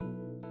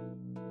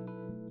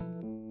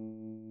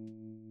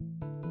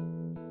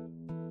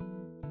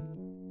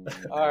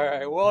All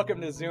right,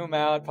 welcome to Zoom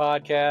Out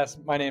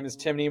Podcast. My name is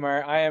Tim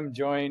Niemeyer. I am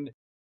joined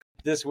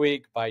this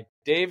week by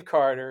Dave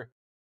Carter.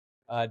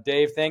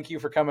 Dave, thank you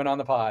for coming on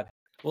the pod.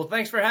 Well,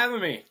 thanks for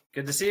having me.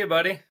 Good to see you,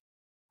 buddy.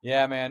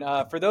 Yeah, man.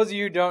 For those of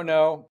you who don't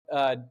know,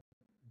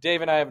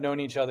 Dave and I have known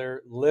each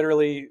other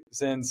literally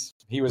since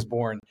he was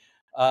born.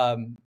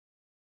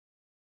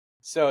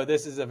 So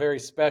this is a very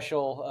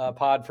special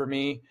pod for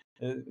me.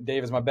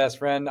 Dave is my best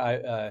friend.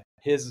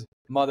 His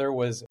mother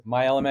was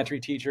my elementary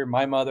teacher.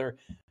 My mother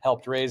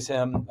helped raise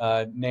him,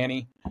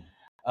 nanny.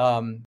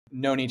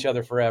 Known each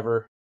other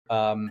forever.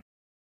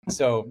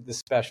 So this is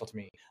special to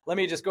me. Let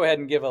me just go ahead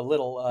and give a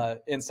little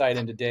insight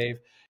into Dave.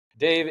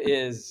 Dave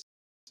is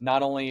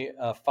not only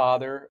a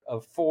father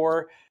of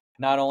four,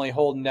 not only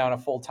holding down a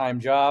full-time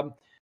job,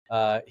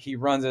 he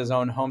runs his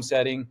own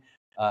homesteading.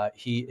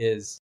 He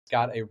is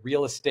got a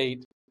real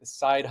estate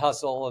side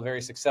hustle, a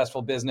very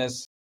successful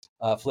business,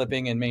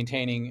 flipping and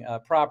maintaining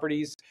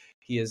properties.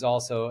 He is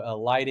also a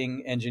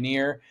lighting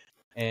engineer,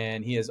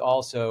 and he is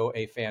also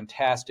a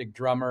fantastic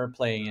drummer,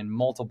 playing in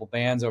multiple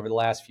bands over the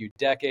last few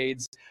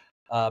decades.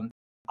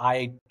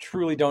 I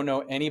truly don't know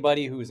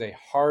anybody who's a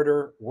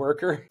harder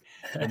worker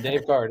than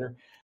Dave Carter.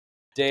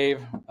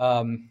 Dave,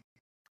 are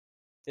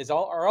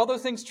all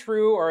those things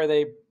true, or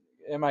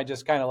am I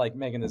just kind of like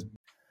making this?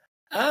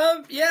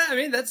 Yeah, I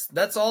mean,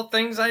 that's all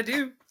things I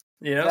do.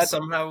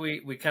 Somehow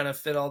we kind of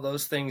fit all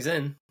those things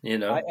in,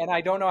 And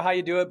I don't know how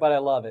you do it, but I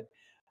love it.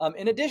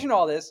 In addition to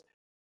all this,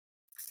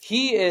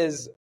 he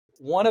is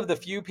one of the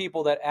few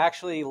people that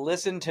actually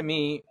listened to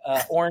me,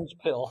 Orange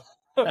Pill,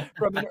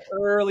 from an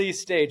early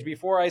stage.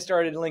 Before I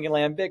started Lincoln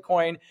Land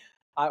Bitcoin,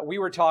 we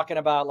were talking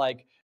about,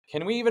 like,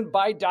 can we even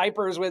buy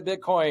diapers with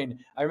Bitcoin?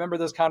 I remember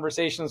those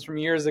conversations from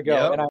years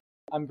ago, Yep. and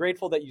I'm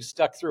grateful that you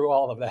stuck through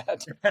all of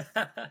that.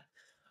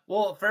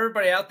 Well, for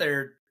everybody out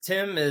there,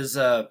 Tim is,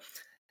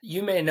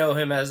 you may know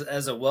him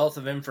as a wealth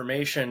of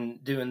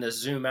information doing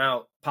this Zoom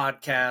Out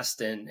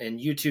podcast and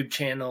YouTube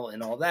channel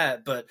and all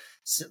that. But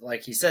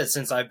like he said,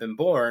 since I've been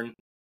born,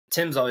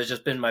 Tim's always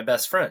just been my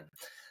best friend.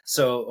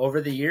 So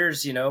over the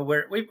years,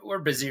 we're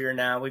busier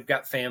now. We've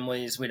got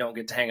families. We don't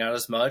get to hang out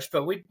as much,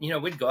 but we'd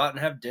go out and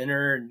have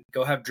dinner and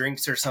go have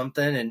drinks or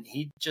something. And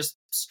he just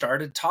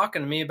started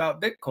talking to me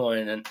about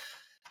Bitcoin, and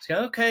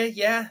okay,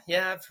 yeah,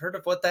 I've heard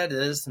of what that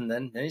is. And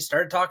then he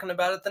started talking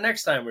about it the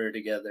next time we were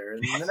together,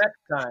 and the next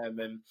time,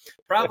 and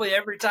probably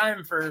every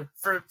time for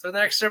the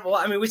next several.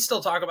 I mean, we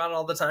still talk about it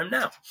all the time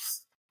now,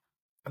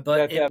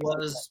 but it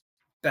was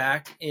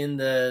back in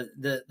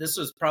this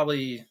was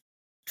probably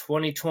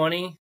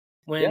 2020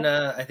 when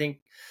I think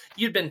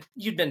you'd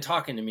been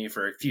talking to me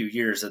for a few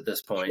years at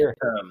this point. Sure.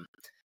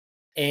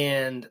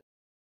 And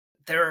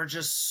there are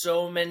just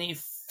so many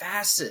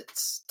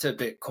facets to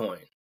Bitcoin.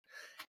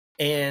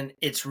 And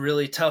it's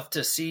really tough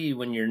to see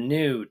when you're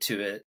new to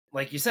it.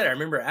 Like you said, I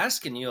remember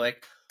asking you,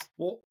 like,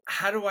 well,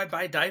 how do I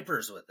buy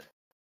diapers with it?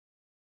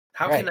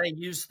 How can I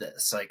use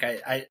this? Like,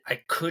 I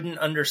couldn't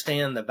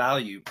understand the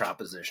value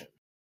proposition.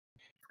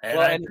 And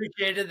I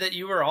appreciated that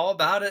you were all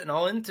about it and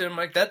all into it. I'm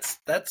like, that's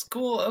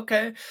cool.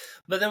 Okay.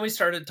 But then we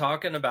started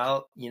talking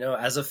about,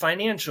 as a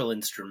financial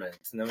instrument.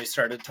 And then we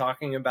started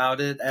talking about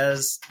it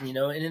as, an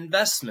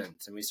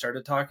investment. And we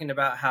started talking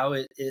about how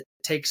it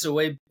takes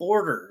away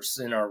borders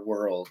in our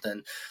world.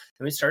 And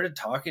we started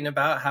talking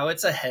about how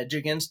it's a hedge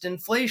against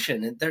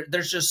inflation. And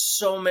there's just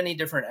so many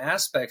different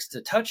aspects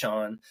to touch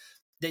on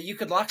that you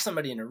could lock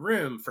somebody in a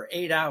room for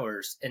 8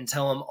 hours and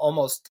tell them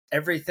almost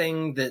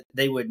everything that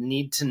they would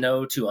need to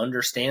know to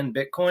understand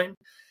Bitcoin.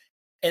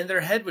 And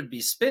their head would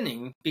be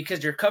spinning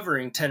because you're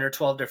covering 10 or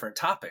 12 different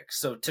topics.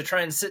 So to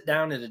try and sit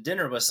down at a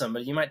dinner with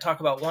somebody, you might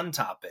talk about one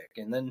topic.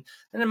 And then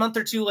a month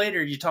or two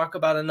later, you talk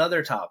about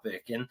another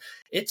topic. And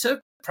it took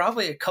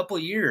probably a couple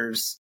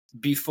years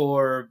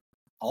before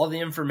all the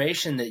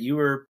information that you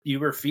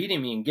were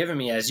feeding me and giving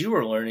me as you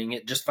were learning,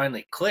 it just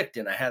finally clicked.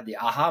 And I had the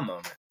aha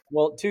moment.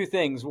 Well, two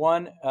things.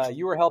 One,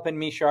 you were helping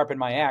me sharpen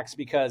my axe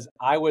because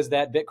I was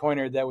that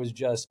Bitcoiner that was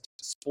just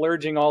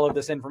splurging all of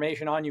this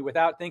information on you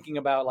without thinking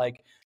about,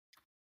 like,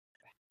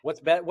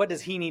 what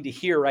does he need to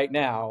hear right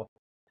now?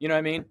 You know what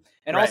I mean?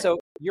 And also,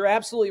 you're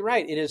absolutely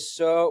right.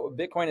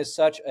 Bitcoin is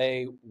such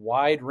a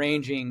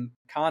wide-ranging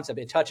concept.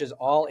 It touches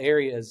all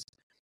areas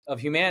of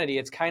humanity.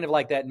 It's kind of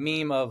like that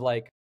meme of,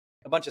 like,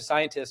 a bunch of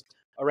scientists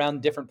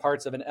around different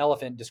parts of an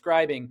elephant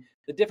describing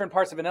the different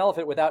parts of an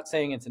elephant without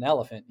saying it's an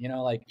elephant.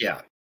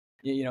 Yeah.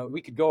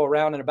 We could go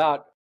around and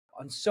about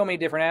on so many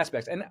different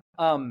aspects. And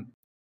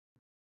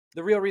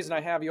the real reason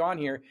I have you on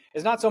here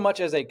is not so much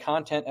as a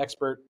content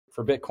expert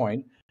for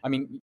Bitcoin. I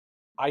mean,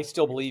 I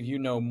still believe you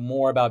know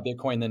more about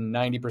Bitcoin than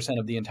 90%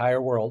 of the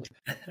entire world.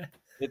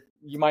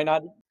 You might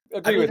not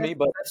agree with me,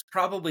 but that's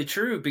probably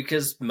true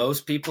because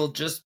most people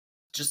just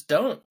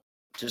don't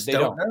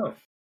know.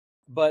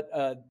 But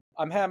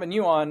I'm having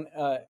you on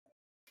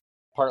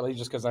partly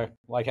just because I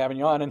like having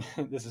you on and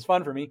this is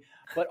fun for me,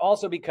 but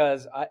also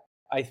because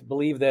I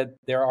believe that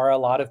there are a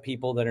lot of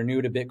people that are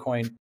new to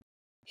Bitcoin.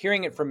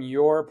 Hearing it from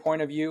your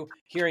point of view,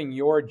 hearing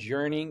your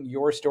journey,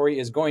 your story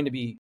is going to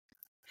be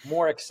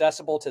more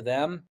accessible to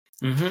them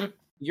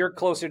you're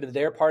closer to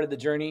their part of the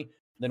journey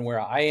than where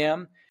I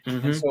am.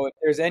 And so if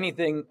there's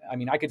anything, I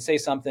mean, I could say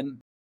something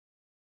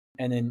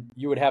and then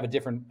you would have a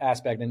different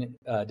aspect and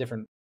a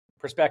different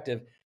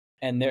perspective,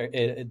 and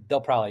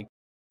they'll probably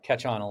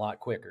catch on a lot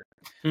quicker.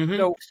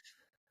 So,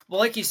 well,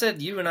 like you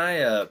said, you and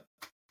I,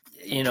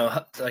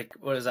 like,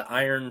 what is it?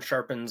 Iron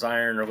sharpens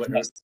iron, or what?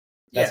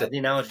 Yes, the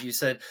analogy you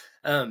said.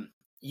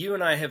 You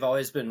and I have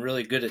always been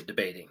really good at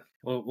debating.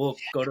 We'll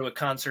go to a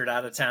concert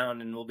out of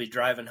town, and we'll be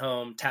driving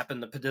home, tapping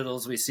the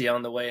padiddles we see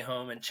on the way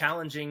home, and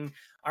challenging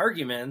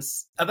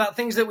arguments about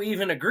things that we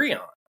even agree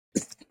on.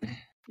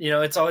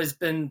 It's always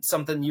been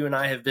something you and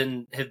I have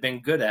been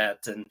good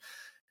at. And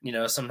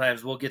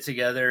sometimes we'll get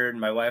together and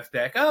my wife be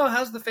like, "Oh,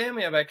 how's the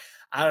family?" I'm like,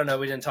 "I don't know,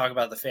 we didn't talk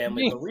about the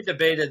family, but we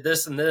debated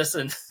this and this."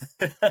 And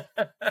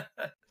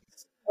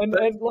and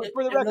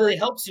for the record, it really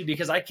helps you,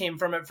 because I came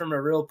from it from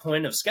a real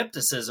point of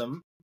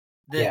skepticism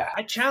that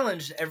I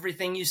challenged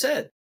everything you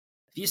said.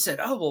 If you said,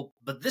 "Oh, well,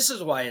 but this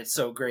is why it's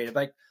so great," I'm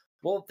like,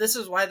 "Well, this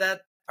is why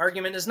that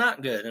argument is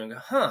not good." And I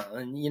go, "Huh?"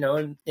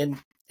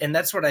 And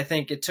that's what I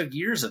think it took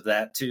years of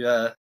that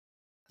to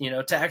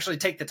to actually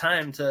take the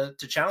time to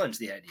challenge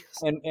the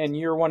ideas. And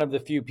you're one of the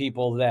few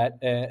people that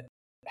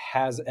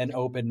has an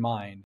open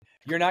mind.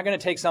 You're not going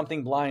to take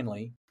something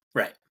blindly.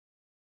 Right.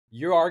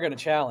 You are going to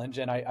challenge,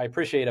 and I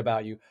appreciate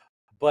about you.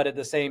 But at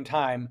the same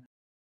time,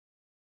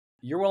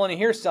 you're willing to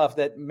hear stuff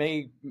that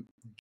may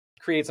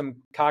create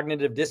some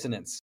cognitive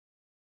dissonance,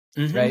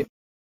 right?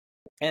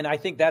 And I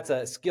think that's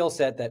a skill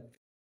set that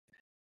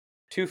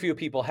too few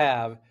people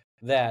have,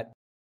 that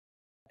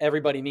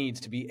everybody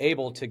needs to be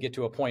able to get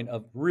to a point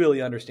of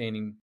really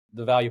understanding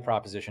the value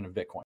proposition of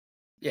Bitcoin.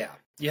 Yeah.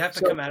 You have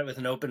to come at it with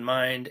an open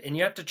mind, and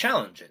you have to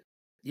challenge it.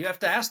 You have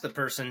to ask the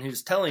person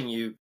who's telling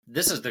you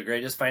this is the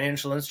greatest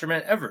financial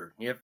instrument ever.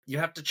 You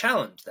have to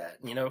challenge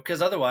that,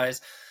 because otherwise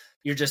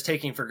you're just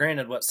taking for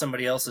granted what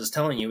somebody else is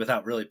telling you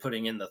without really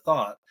putting in the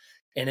thought.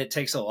 And it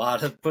takes a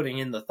lot of putting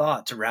in the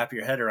thought to wrap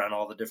your head around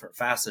all the different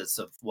facets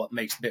of what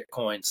makes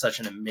Bitcoin such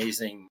an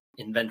amazing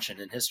invention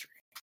in history.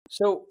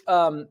 So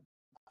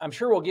I'm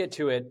sure we'll get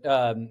to it.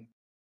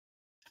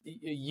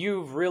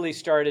 You've really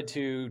started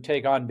to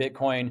take on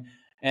Bitcoin,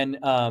 and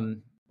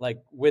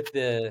like with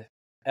the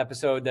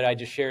episode that I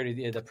just shared,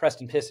 the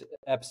Preston Piss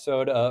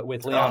episode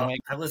with Leon Wang.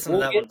 I listened to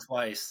that one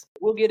twice.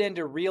 We'll get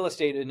into real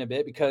estate in a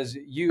bit, because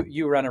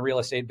you run a real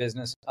estate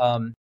business,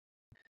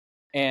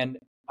 and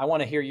I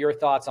want to hear your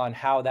thoughts on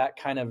how that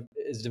kind of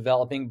is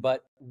developing.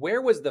 But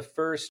where was the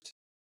first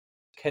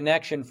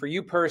connection for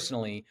you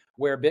personally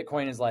where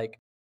Bitcoin is like,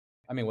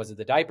 I mean, was it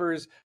the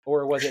diapers,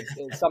 or was it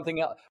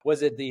something else?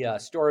 Was it the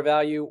store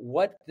value?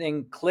 What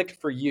thing clicked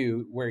for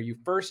you where you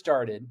first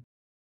started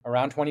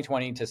around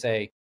 2020 to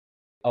say,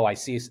 "Oh, I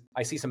see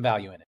some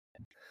value in it"?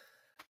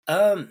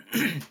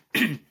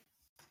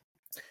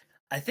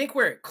 I think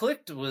where it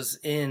clicked was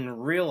in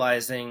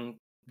realizing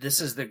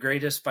this is the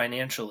greatest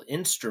financial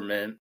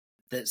instrument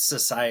that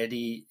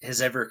society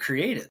has ever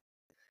created,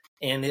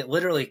 and it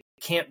literally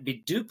can't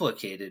be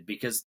duplicated,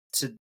 because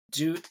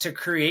to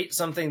create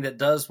something that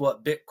does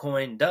what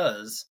Bitcoin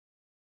does,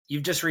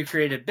 you've just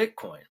recreated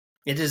Bitcoin.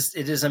 It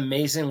is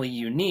amazingly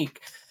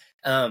unique.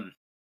 And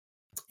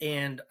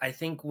I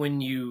think when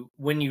you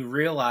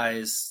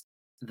realize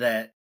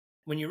that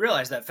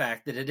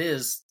fact, that it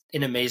is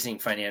an amazing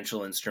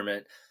financial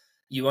instrument,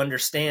 you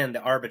understand the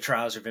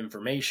arbitrage of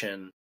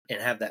information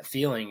and have that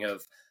feeling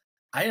of,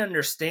 I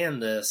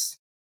understand this,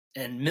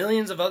 and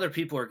millions of other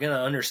people are going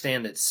to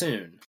understand it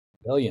soon.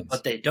 Millions.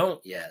 But they don't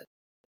yet.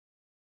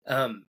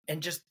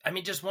 And just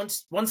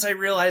once I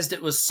realized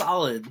it was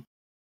solid,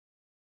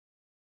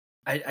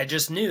 I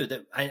just knew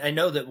that I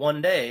know that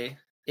one day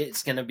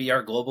it's going to be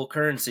our global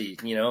currency.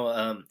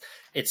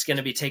 It's going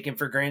to be taken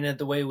for granted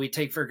the way we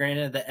take for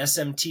granted the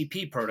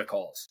SMTP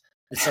protocols.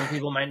 Some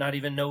people might not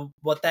even know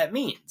what that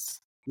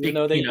means. They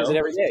use it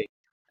every day.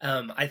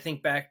 I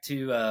think back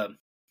to,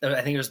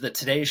 I think it was the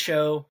Today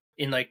Show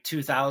in like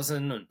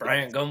 2000, and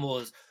Bryant Gumbel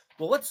was,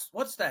 well,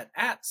 what's that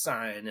 @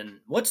 sign, and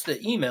what's the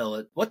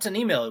email? What's an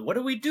email? What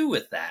do we do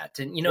with that?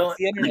 And what's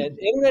the internet?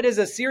 The internet is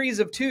a series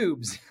of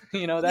tubes.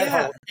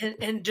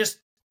 And just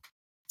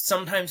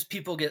sometimes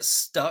people get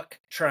stuck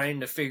trying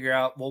to figure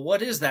out, well,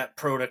 what is that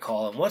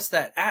protocol, and what's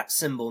that @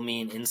 symbol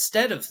mean,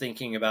 instead of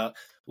thinking about,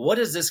 what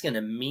is this going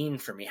to mean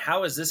for me?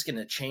 How is this going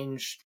to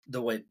change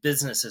the way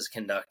business is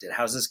conducted?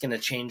 How is this going to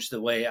change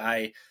the way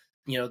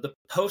the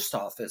post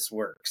office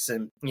works?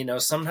 And,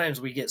 sometimes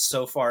we get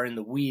so far in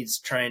the weeds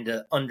trying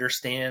to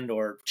understand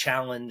or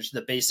challenge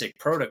the basic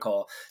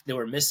protocol that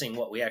we're missing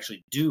what we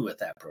actually do with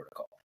that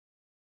protocol.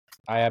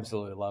 I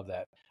absolutely love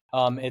that.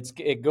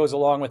 It goes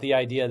along with the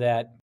idea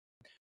that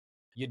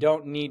you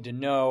don't need to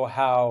know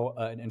how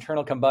an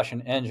internal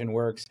combustion engine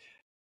works.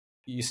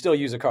 You still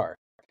use a car.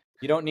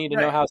 You don't need to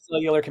know how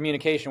cellular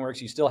communication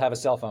works. You still have a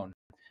cell phone.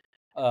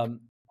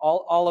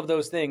 All of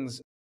those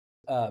things.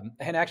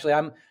 And actually,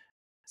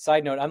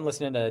 side note, I'm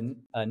listening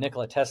to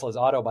Nikola Tesla's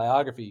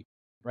autobiography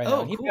right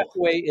now. He passed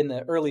away in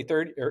the early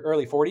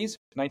 40s,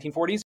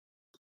 1940s.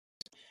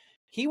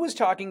 He was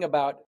talking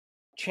about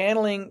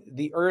channeling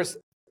the Earth's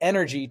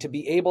energy to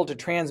be able to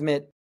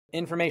transmit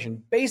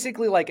information,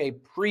 basically like a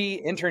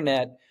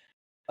pre-internet,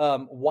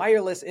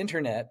 wireless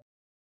internet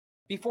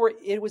before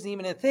it was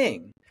even a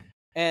thing.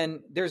 And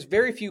there's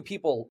very few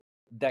people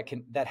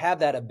that have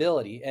that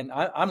ability. And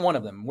I'm one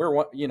of them.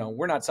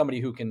 We're not somebody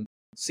who can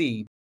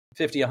see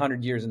 50,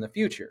 100 years in the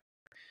future.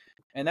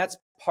 And that's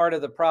part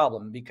of the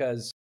problem,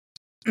 because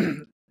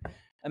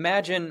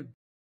imagine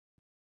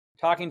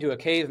talking to a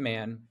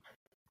caveman,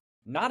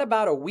 not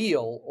about a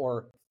wheel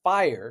or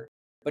fire,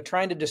 but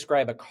trying to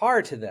describe a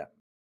car to them.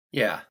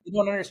 Yeah. They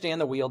don't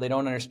understand the wheel. They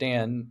don't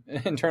understand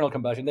internal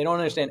combustion. They don't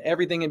understand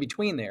everything in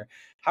between there.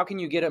 How can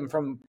you get them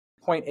from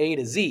point A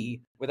to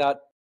Z without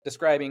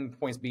describing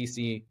points B,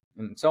 C,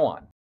 and so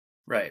on?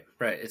 Right.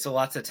 It's a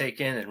lot to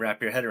take in and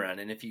wrap your head around.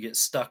 And if you get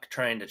stuck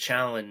trying to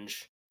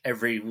challenge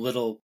every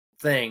little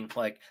thing,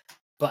 like,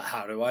 but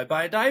how do I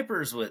buy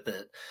diapers with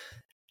it?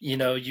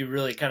 You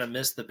really kind of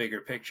miss the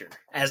bigger picture,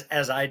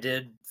 as I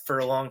did for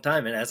a long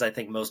time, and as I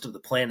think most of the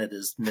planet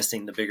is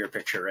missing the bigger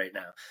picture right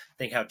now.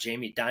 Think how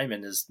Jamie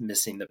Dimon is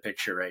missing the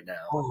picture right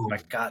now. Oh my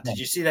God, did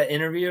you see that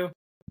interview?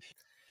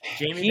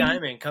 Jamie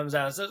Dimon comes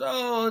out and says,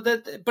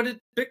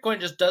 Bitcoin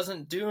just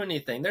doesn't do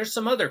anything. There's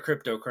some other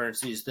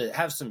cryptocurrencies that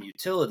have some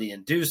utility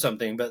and do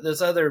something, but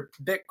this other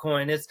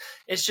Bitcoin,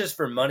 it's just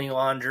for money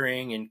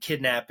laundering and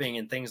kidnapping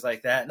and things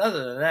like that. And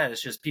other than that,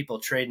 it's just people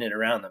trading it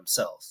around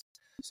themselves.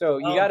 So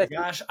you got to.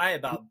 Gosh, I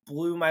about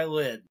blew my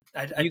lid.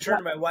 I turned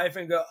to my wife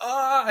and go,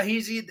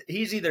 he's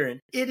either an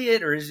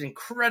idiot or he's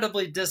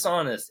incredibly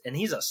dishonest, and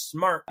he's a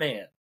smart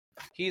man.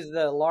 He's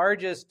the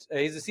largest.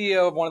 He's the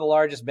CEO of one of the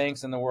largest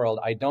banks in the world.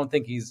 I don't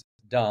think he's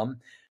dumb,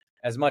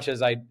 as much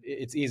as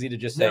it's easy to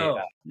just say.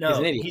 No, he's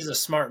an idiot. He's a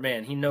smart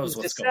man. He knows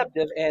what's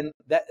deceptive, and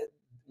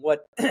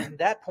what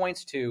that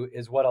points to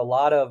is what a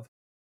lot of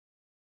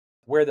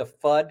where the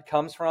FUD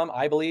comes from.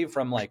 I believe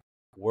from like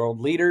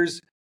world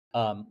leaders,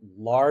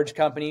 large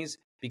companies,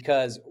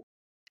 because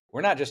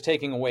we're not just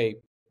taking away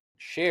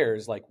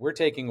shares, like we're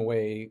taking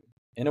away,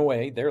 in a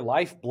way, their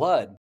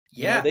lifeblood.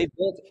 Yeah. They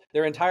built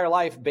their entire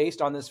life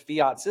based on this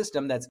fiat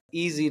system that's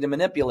easy to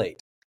manipulate.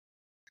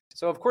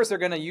 So of course they're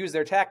going to use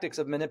their tactics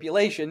of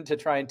manipulation to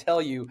try and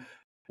tell you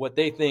what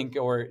they think,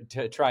 or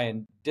to try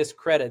and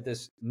discredit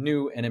this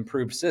new and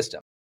improved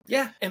system.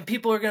 Yeah, and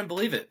people are going to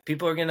believe it.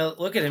 People are going to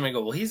look at him and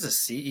go, well, he's the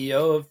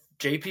CEO of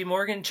JP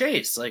Morgan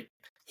Chase. Like,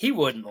 he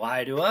wouldn't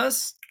lie to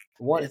us.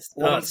 It's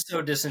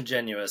so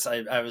disingenuous.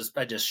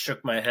 I just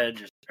shook my head.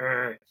 Just,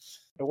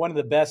 One of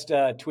the best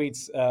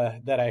tweets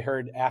that I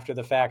heard after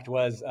the fact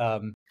was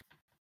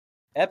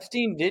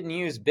Epstein didn't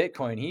use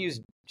Bitcoin. He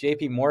used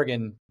JP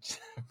Morgan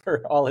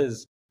for all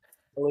his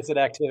illicit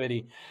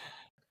activity.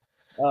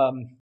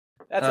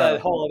 That's a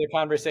whole other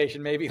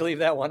conversation. Maybe leave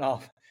that one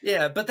off.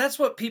 Yeah, but that's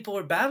what people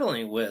are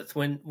battling with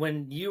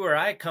when you or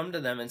I come to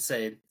them and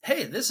say,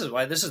 hey, this is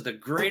why this is the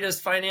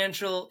greatest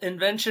financial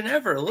invention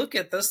ever. Look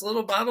at this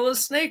little bottle of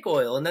snake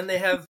oil. And then they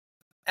have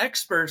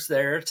experts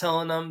there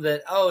telling them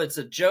that, it's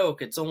a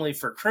joke. It's only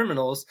for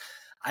criminals.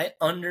 I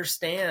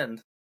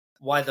understand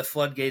why the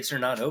floodgates are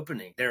not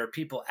opening. There are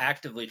people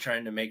actively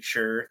trying to make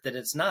sure that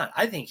it's not.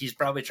 I think he's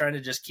probably trying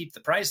to just keep the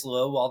price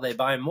low while they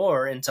buy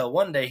more, until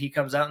one day he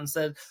comes out and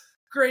said,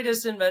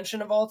 greatest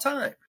invention of all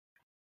time.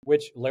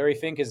 Which Larry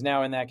Fink is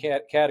now in that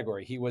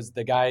category. He was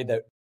the guy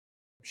that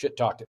shit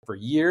talked it for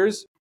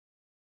years.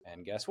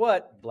 And guess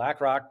what?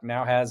 BlackRock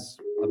now has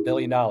 $1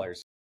 billion.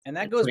 And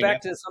that goes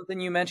back to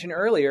something you mentioned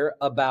earlier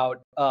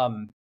about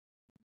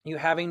you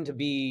having to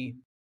be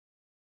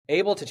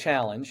able to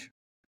challenge,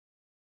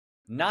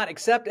 not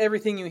accept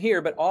everything you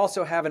hear, but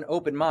also have an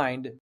open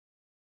mind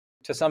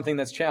to something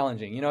that's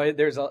challenging.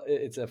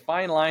 It's a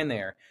fine line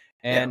there.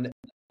 And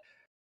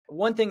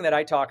one thing that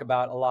I talk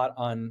about a lot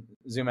on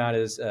Zoom Out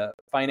is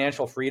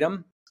financial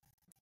freedom.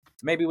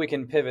 Maybe we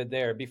can pivot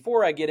there.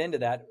 Before I get into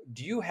that,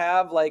 do you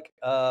have like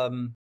a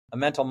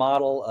mental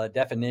model, a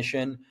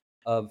definition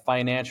of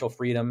financial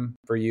freedom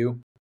for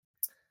you?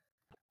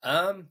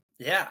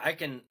 Yeah, I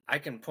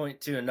can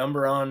point to a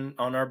number on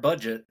our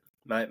budget.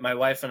 My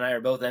wife and I are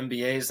both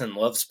MBAs and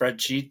love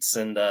spreadsheets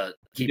and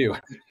keep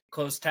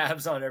close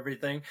tabs on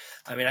everything.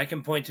 I mean, I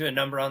can point to a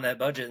number on that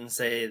budget and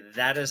say,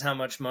 that is how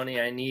much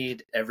money I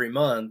need every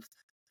month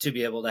to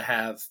be able to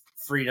have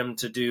freedom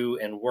to do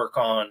and work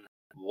on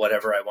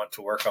whatever I want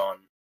to work on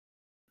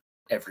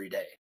every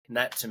day. And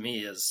that to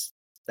me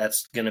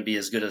that's going to be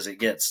as good as it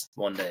gets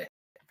one day.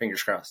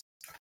 Fingers crossed.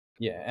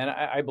 Yeah. And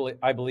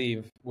I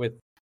believe with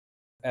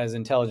as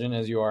intelligent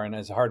as you are and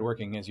as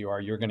hardworking as you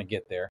are, you're going to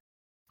get there.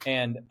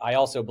 And I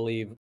also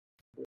believe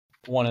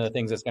one of the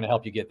things that's going to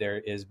help you get there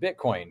is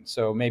Bitcoin.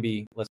 So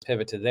maybe let's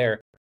pivot to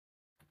there.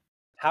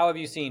 How have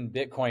you seen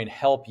Bitcoin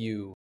help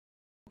you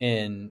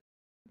in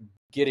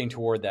getting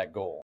toward that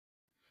goal?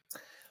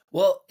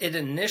 Well,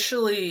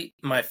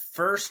 my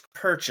first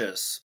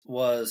purchase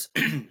was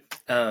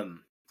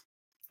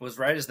was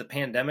right as the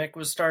pandemic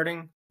was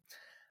starting.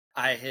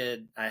 I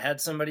had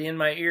somebody in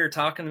my ear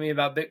talking to me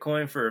about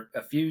Bitcoin for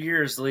a few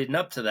years leading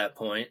up to that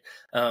point.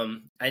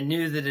 I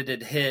knew that it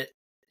had hit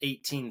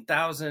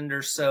 18,000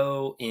 or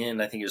so in,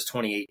 I think it was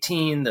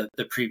 2018, the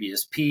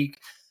previous peak.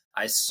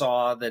 I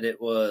saw that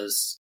it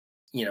was,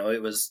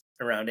 it was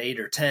around 8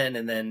 or 10.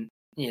 And then,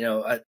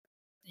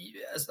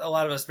 a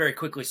lot of us very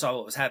quickly saw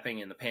what was happening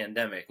in the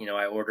pandemic.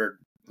 I ordered,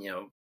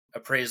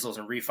 appraisals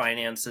and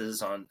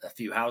refinances on a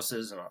few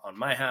houses and on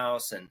my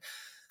house. And,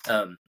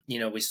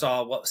 we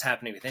saw what was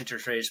happening with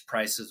interest rates,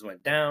 prices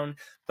went down,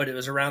 but it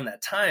was around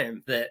that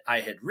time that I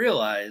had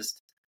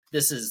realized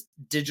this is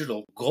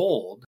digital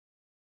gold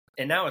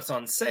and now it's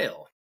on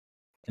sale.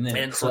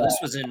 And so this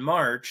was in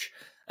March.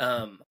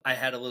 I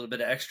had a little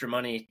bit of extra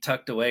money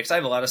tucked away because I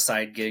have a lot of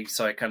side gigs.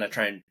 So I kind of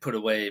try and put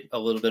away a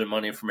little bit of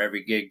money from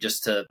every gig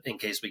just in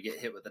case we get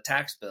hit with a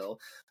tax bill.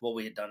 Well,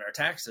 we had done our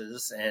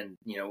taxes and,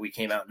 we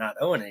came out not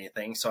owing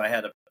anything. So I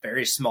had a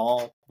very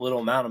small little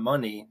amount of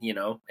money,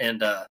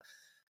 and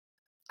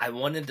I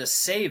wanted to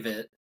save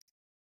it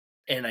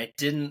and I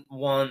didn't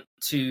want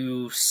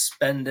to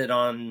spend it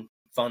on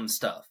fun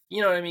stuff.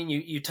 You know what I mean?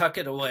 You tuck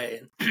it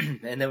away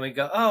and then we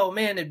go, oh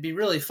man, it'd be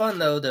really fun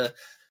though to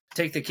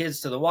take the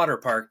kids to the water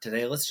park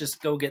today. Let's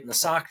just go get in the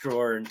sock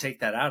drawer and take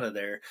that out of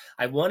there.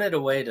 I wanted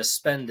a way to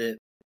spend it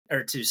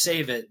or to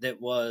save it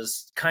that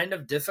was kind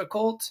of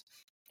difficult.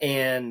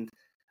 And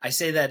I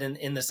say that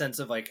in the sense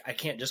of like, I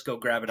can't just go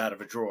grab it out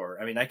of a drawer.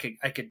 I mean, I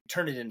could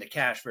turn it into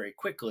cash very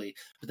quickly,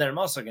 but then I'm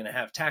also going to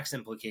have tax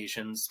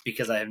implications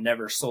because I have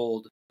never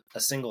sold a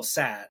single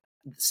sat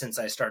since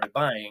I started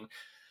buying.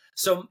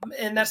 So,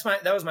 and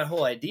that was my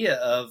whole idea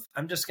of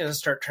I'm just going to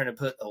start trying to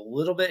put a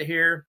little bit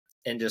here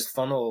and just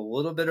funnel a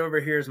little bit over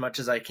here as much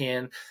as I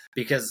can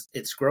because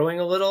it's growing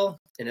a little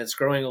and it's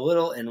growing a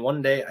little. And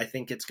one day I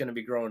think it's going to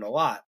be growing a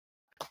lot.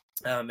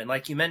 And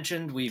like you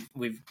mentioned, we've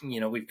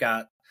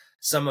got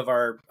some of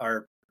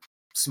our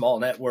small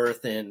net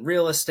worth in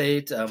real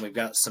estate. We've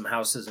got some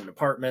houses and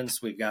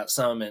apartments. We've got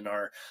some in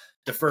our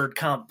deferred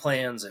comp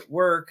plans at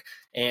work.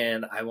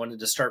 And I wanted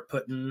to start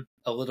putting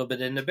a little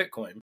bit into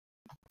Bitcoin.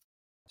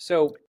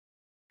 So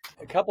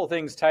a couple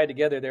things tied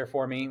together there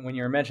for me when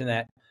you were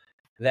mentioning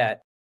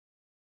that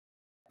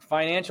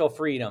financial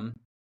freedom,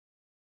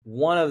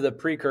 one of the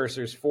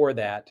precursors for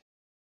that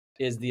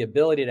is the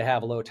ability to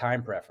have a low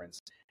time preference.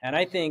 And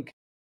I think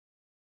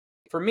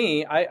for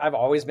me, I've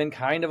always been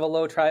kind of a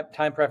low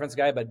time preference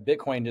guy, but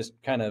Bitcoin just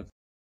kind of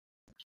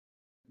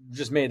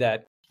just made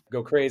that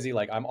go crazy.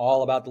 Like I'm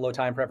all about the low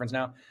time preference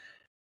now.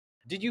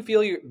 Did you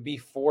feel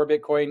before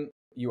Bitcoin,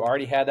 you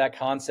already had that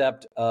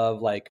concept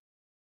of like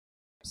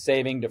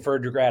saving,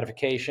 deferred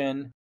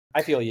gratification?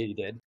 I feel you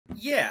did.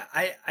 Yeah,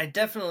 I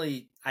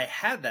definitely, I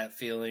had that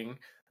feeling,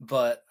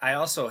 but I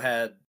also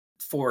had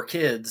 4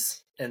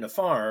 kids and a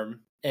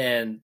farm.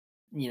 And,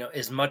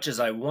 as much as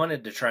I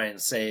wanted to try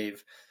and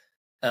save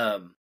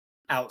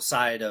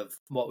outside of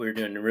what we were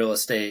doing in real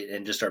estate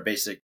and just our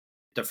basic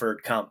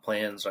deferred comp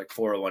plans, like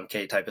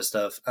 401k type of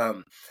stuff,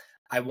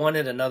 I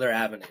wanted another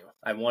avenue.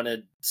 I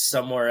wanted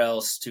somewhere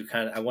else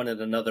I wanted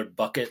another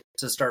bucket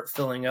to start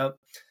filling up.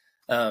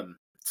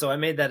 So I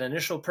made that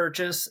initial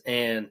purchase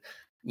and,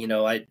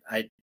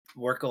 I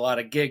work a lot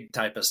of gig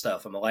type of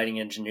stuff. I'm a lighting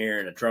engineer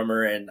and a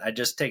drummer, and I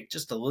just take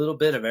just a little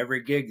bit of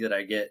every gig that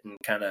I get and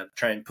kind of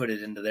try and put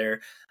it into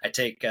there. I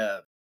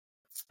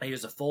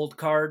use a Fold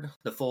card,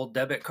 the Fold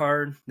debit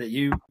card that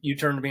you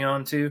turned me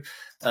on to,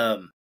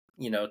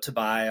 to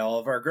buy all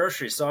of our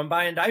groceries. So I'm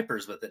buying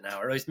diapers with it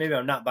now, or at least maybe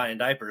I'm not buying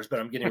diapers,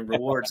 but I'm getting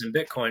rewards in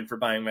Bitcoin for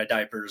buying my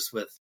diapers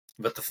with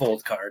the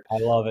Fold card. I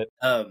love it.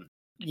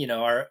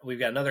 We've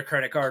got another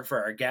credit card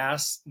for our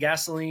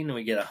gasoline, and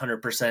we get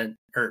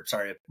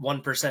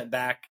 1%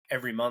 back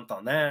every month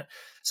on that.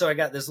 So I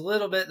got this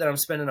little bit that I'm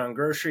spending on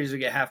groceries. We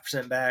get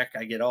 0.5% back.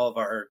 I get all of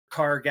our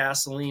car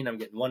gasoline. I'm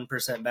getting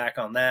 1% back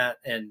on that.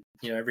 And,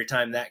 every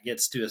time that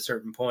gets to a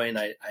certain point,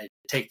 I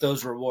take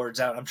those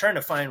rewards out. I'm trying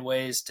to find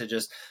ways to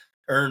just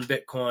earn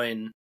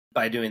Bitcoin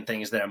by doing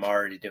things that I'm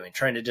already doing,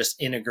 trying to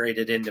just integrate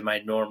it into my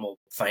normal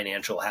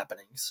financial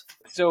happenings.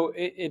 So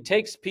it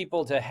takes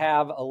people to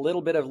have a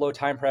little bit of low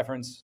time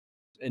preference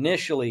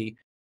initially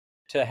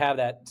to have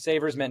that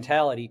savers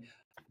mentality.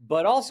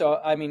 But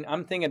also, I mean,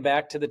 I'm thinking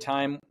back to the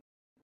time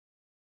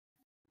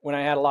when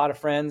I had a lot of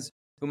friends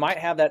who might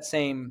have that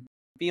same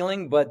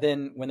feeling, but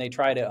then when they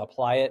try to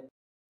apply it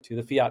to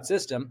the fiat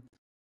system,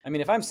 I mean,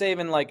 if I'm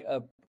saving like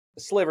a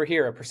sliver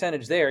here, a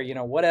percentage there,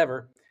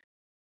 whatever,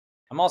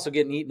 I'm also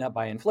getting eaten up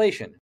by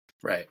inflation.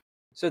 Right.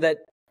 So that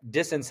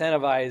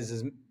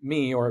disincentivizes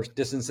me or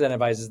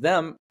disincentivizes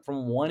them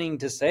from wanting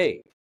to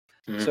save.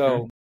 Mm-hmm.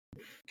 So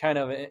kind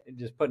of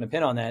just putting a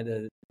pin on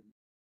that,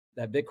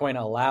 that Bitcoin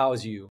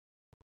allows you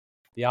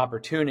the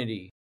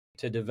opportunity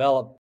to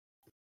develop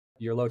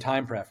your low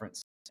time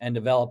preference and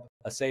develop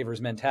a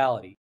saver's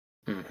mentality,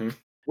 mm-hmm.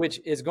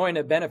 which is going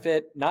to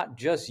benefit not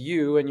just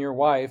you and your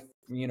wife,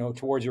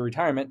 towards your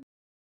retirement,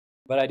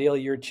 but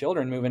ideally your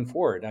children moving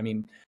forward. I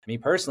mean, me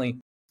personally,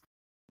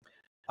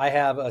 I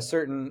have a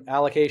certain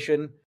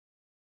allocation,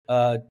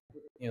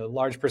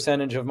 large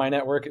percentage of my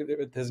network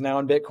is now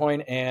in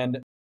Bitcoin,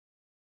 and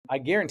I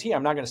guarantee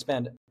I'm not going to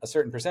spend a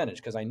certain percentage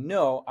because I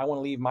know I want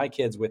to leave my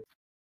kids with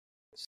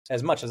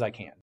as much as I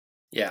can.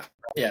 Yeah.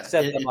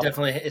 It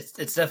definitely,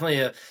 it's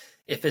definitely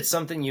if it's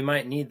something you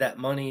might need that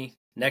money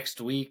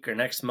next week or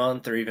next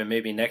month or even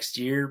maybe next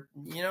year,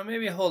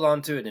 maybe hold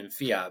on to it in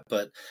fiat.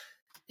 But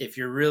if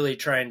you're really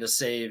trying to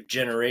save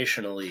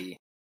generationally,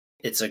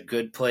 it's a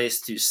good place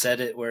to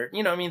set it where,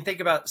 think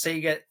about, say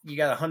you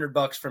got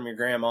 $100 from your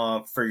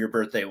grandma for your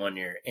birthday one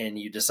year, and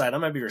you decide,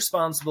 I'm going to be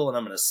responsible and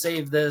I'm going to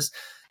save this.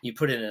 You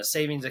put it in a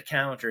savings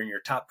account or in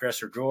your top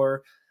dresser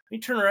drawer. You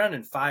turn around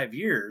in 5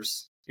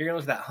 years, you're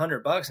going to look at that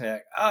 $100 and be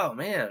like, oh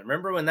man,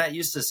 remember when that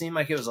used to seem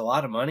like it was a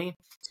lot of money?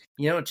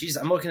 Geez,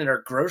 I'm looking at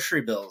our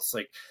grocery bills,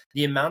 like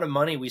the amount of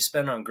money we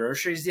spent on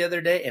groceries the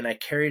other day, and I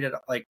carried it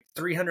like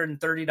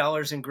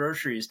 $330 in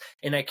groceries,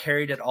 and I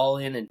carried it all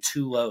in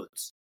 2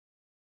 loads.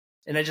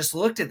 And I just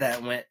looked at that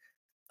and went,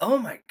 oh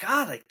my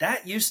God, like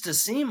that used to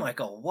seem like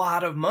a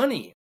lot of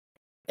money.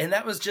 And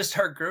that was just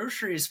our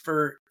groceries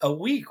for a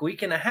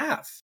week and a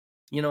half,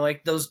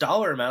 like those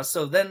dollar amounts.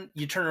 So then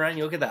you turn around,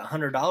 you look at that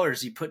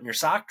 $100 you put in your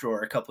sock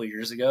drawer a couple of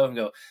years ago and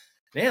go,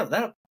 man,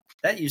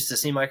 that used to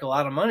seem like a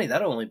lot of money.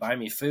 That'll only buy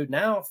me food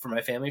now for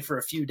my family for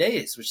a few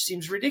days, which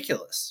seems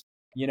ridiculous.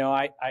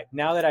 I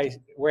now that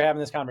we're having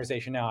this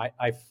conversation now,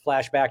 I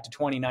flash back to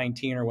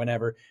 2019 or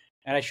whenever,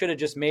 and I should have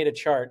just made a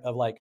chart of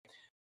like,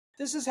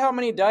 this is how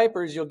many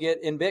diapers you'll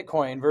get in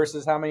Bitcoin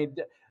versus how many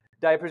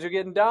diapers you'll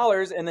get in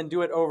dollars, and then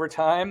do it over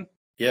time.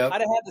 Yeah, I'd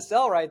have had to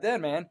sell right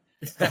then, man.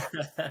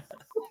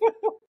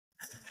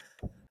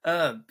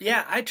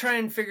 Yeah, I try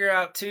and figure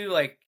out too,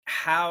 like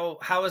how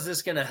is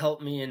this going to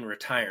help me in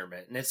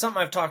retirement? And it's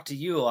something I've talked to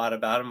you a lot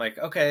about. I'm like,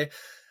 okay,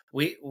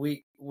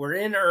 we're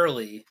in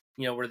early,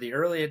 we're the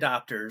early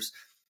adopters.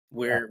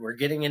 We're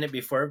getting in it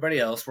before everybody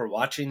else. We're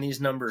watching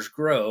these numbers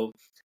grow,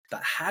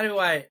 but how do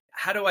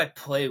I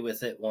play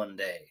with it one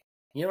day?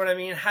 You know what I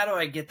mean? How do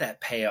I get that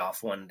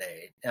payoff one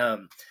day?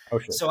 Sure.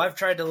 So I've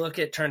tried to look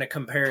at trying to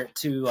compare it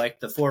to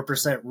like the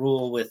 4%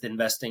 rule with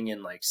investing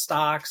in like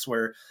stocks,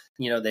 where,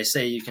 they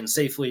say you can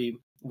safely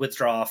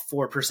withdraw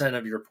 4%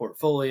 of your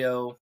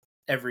portfolio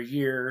every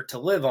year to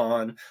live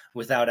on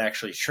without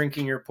actually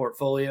shrinking your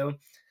portfolio.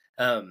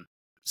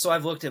 So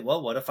I've looked at,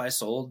 well, what if I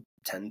sold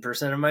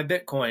 10% of my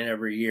Bitcoin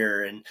every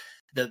year? And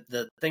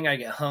the thing I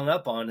get hung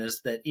up on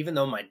is that even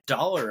though my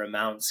dollar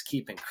amounts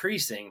keep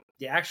increasing,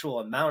 the actual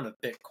amount of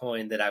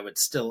Bitcoin that I would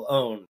still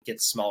own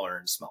gets smaller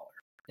and smaller.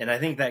 And I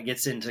think that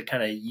gets into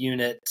kind of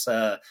unit,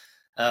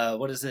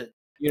 what is it?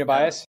 Unit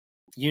bias?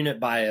 Unit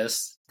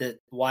bias.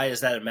 Why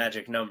is that a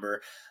magic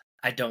number?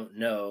 I don't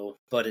know,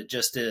 but it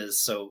just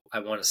is. So I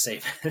want to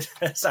save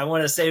it. So I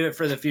want to save it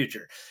for the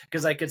future,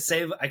 because I could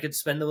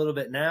spend a little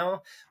bit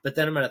now, but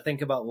then I'm going to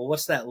think about, well,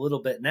 what's that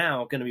little bit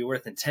now going to be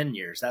worth in 10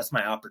 years? That's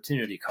my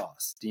opportunity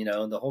cost,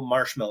 the whole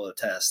marshmallow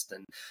test.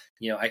 And,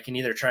 I can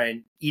either try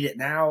and eat it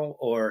now,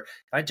 or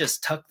if I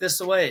just tuck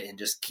this away and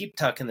just keep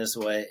tucking this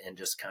away and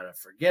just kind of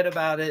forget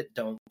about it.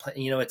 Don't play,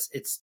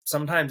 it's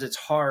sometimes it's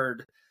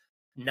hard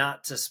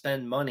not to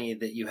spend money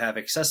that you have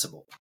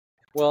accessible.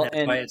 Well,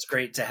 that's why it's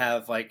great to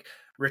have like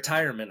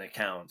retirement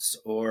accounts,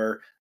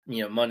 or,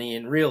 money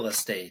in real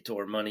estate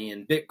or money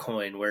in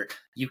Bitcoin, where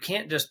you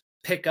can't just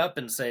pick up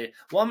and say,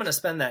 well, I'm going to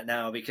spend that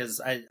now because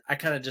I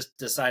kind of just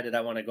decided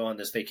I want to go on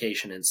this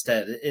vacation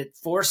instead. It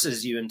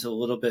forces you into a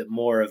little bit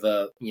more of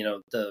a,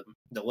 the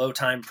low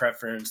time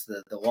preference,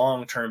 the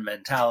long-term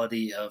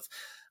mentality of,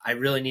 I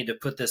really need to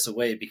put this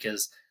away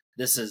because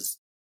this is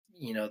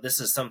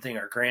something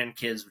our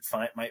grandkids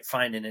might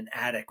find in an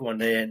attic one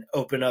day, and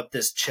open up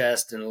this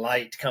chest and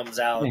light comes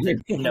out.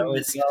 And,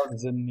 it's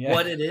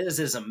what it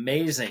is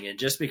amazing. And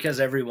just because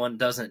everyone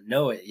doesn't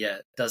know it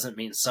yet doesn't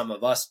mean some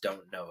of us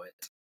don't know it.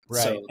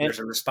 Right. So there's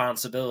a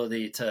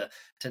responsibility to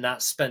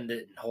not spend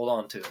it and hold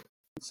on to it.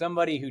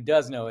 Somebody who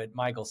does know it,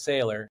 Michael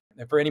Saylor,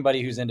 for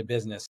anybody who's into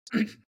business,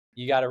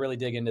 you got to really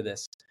dig into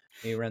this.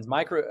 He runs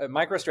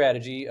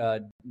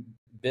MicroStrategy,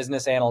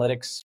 business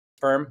analytics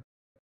firm.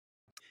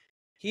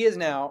 He is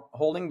now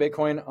holding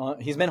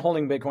Bitcoin. He's been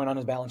holding Bitcoin on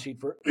his balance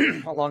sheet for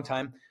a long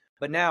time,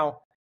 but now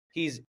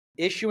he's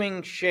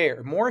issuing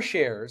more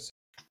shares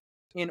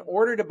in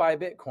order to buy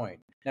Bitcoin.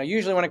 Now,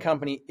 usually when a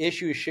company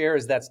issues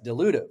shares, that's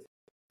dilutive.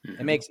 Mm-hmm.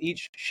 It makes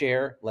each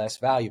share less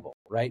valuable,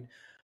 right?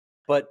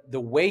 But the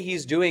way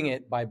he's doing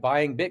it by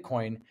buying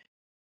Bitcoin,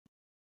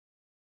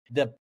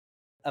 the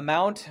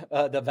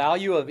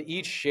value of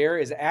each share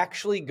is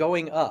actually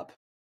going up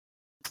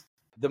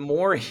the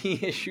more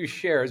he issues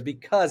shares,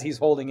 because he's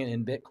holding it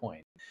in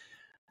Bitcoin.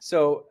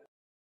 So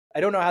I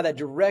don't know how that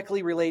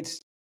directly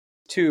relates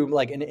to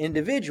like an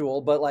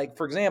individual, but like,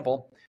 for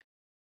example,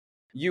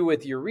 you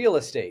with your real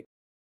estate,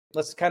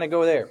 let's kind of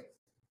go there.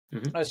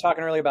 Mm-hmm. I was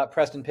talking earlier about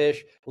Preston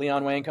Pish,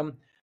 Leon Wankum,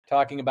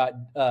 talking about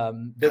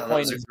Bitcoin. That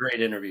was a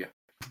great interview.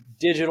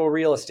 Digital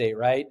real estate,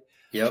 right?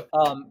 Yep.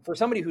 For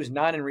somebody who's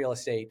not in real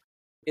estate,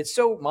 it's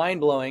so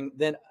mind-blowing.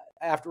 Then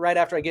right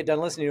after I get done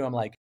listening to him, I'm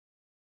like,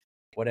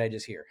 what did I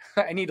just hear?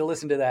 I need to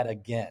listen to that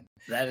again.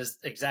 That is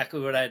exactly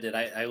what I did.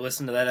 I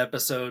listened to that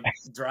episode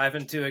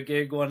driving to a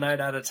gig one night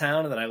out of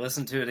town, and then I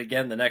listened to it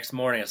again the next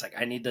morning. I was like,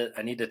 I need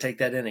to take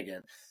that in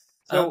again.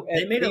 So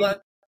they made a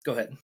lot. Go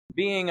ahead.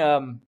 Being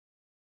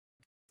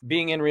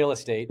in real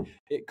estate,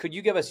 could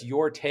you give us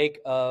your take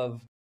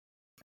of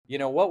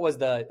what was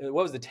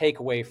the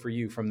takeaway for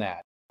you from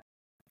that?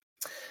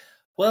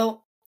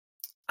 Well,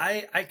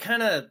 I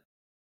kind of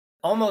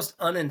almost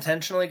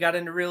unintentionally got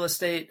into real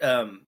estate.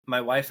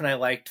 My wife and I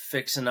liked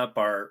fixing up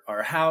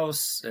our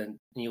house, and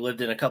you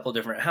lived in a couple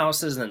different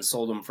houses and then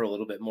sold them for a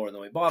little bit more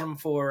than we bought them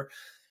for.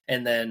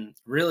 And then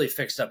really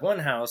fixed up one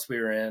house we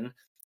were in,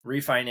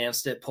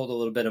 refinanced it, pulled a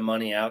little bit of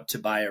money out to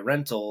buy a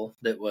rental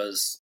that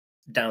was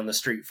down the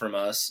street from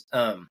us.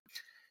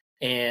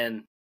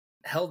 And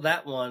held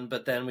that one,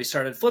 but then we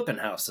started flipping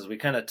houses. We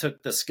kind of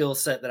took the skill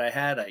set that I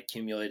had. I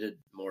accumulated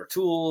more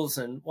tools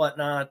and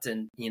whatnot.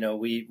 And,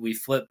 we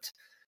flipped,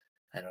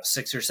 I don't know,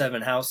 6 or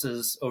 7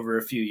 houses over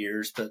a few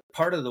years. But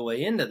part of the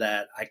way into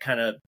that, I kind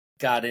of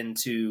got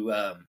into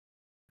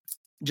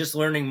just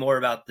learning more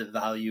about the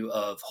value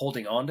of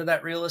holding on to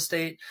that real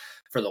estate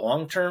for the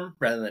long term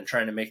rather than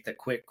trying to make the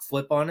quick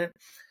flip on it.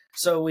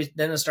 So we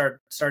then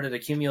started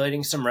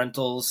accumulating some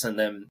rentals, and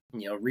then,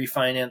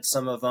 refinanced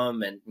some of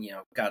them, and,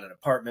 got an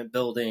apartment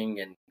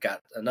building and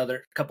got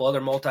another couple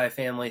other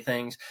multifamily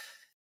things.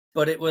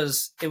 But it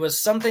was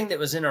something that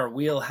was in our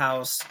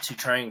wheelhouse to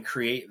try and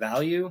create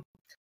value.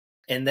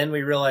 And then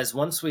we realized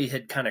once we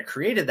had kind of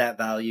created that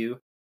value,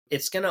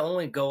 it's going to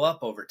only go up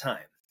over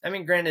time. I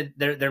mean, granted,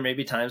 there may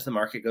be times the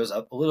market goes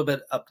up a little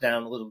bit, up,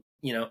 down, a little,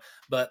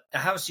 but a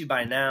house you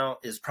buy now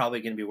is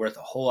probably going to be worth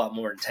a whole lot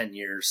more in 10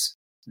 years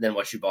than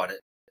what you bought it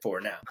for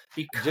now,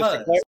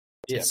 because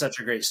it's such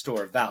a great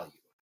store of value.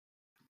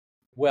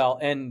 Well,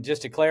 and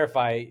just to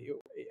clarify,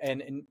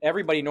 and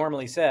everybody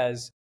normally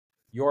says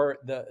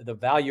the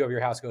value of your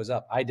house goes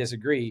up. I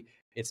disagree.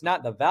 It's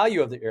not the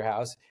value of your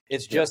house.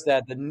 It's just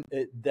that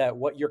that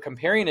what you're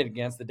comparing it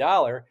against, the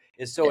dollar,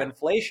 is so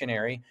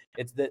inflationary.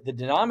 It's the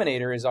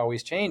denominator is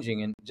always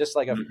changing, and just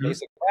like a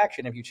basic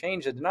fraction, if you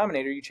change the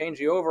denominator, you change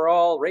the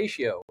overall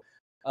ratio.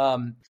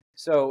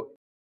 So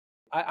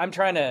I'm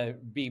trying to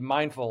be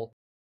mindful.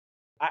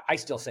 I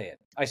still say it.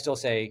 I still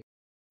say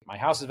my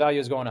house's value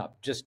is going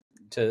up, just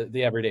to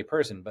the everyday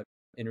person. But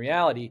in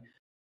reality,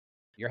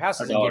 your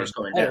house isn't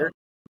getting better. Down.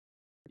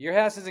 Your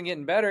house isn't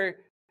getting better.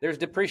 There's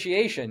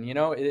depreciation.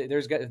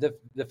 There's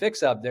the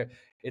fix up there.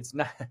 It's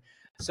not.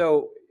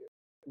 So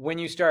when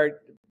you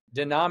start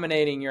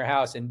denominating your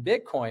house in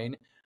Bitcoin,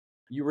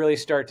 you really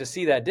start to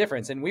see that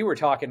difference. And we were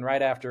talking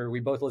right after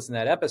we both listened to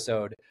that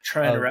episode.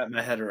 Trying to wrap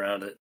my head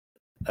around it.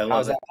 How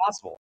is that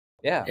possible?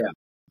 Yeah.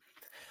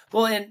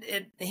 Well, and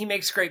he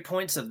makes great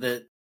points of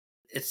that.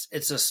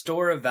 It's a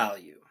store of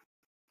value.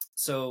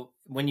 So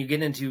when you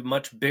get into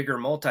much bigger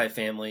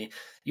multifamily,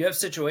 you have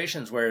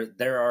situations where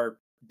there are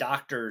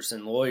doctors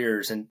and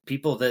lawyers and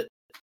people that,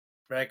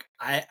 like,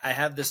 I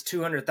have this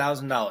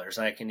 $200,000.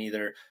 I can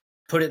either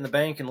put it in the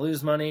bank and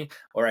lose money,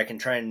 or I can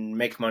try and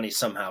make money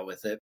somehow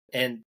with it.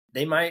 And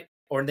they might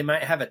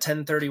have a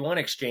 1031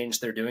 exchange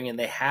they're doing, and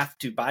they have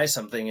to buy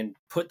something and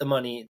put the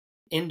money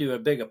into a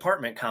big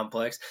apartment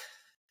complex.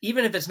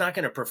 Even if it's not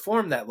going to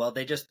perform that well,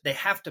 they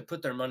have to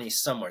put their money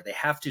somewhere. They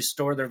have to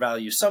store their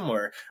value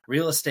somewhere.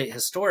 Real estate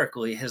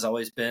historically has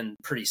always been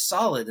pretty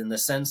solid in the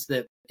sense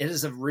that it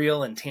is a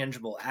real and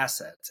tangible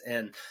asset.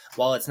 And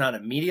while it's not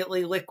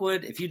immediately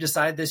liquid, if you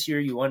decide this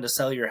year you want to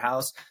sell your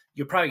house,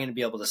 you're probably going to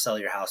be able to sell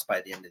your house by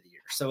the end of the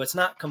year. So it's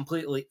not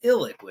completely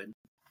illiquid,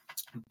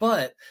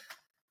 but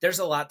there's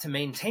a lot to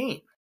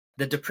maintain.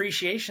 The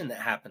depreciation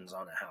that happens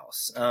on a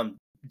house.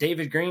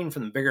 David Green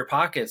from the Bigger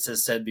Pockets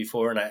has said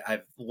before, and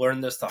I've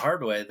learned this the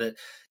hard way, that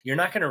you're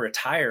not going to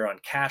retire on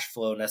cash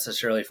flow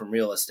necessarily from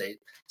real estate.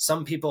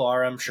 Some people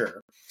are, I'm sure,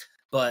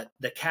 but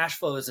the cash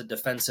flow is a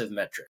defensive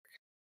metric.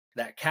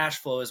 That cash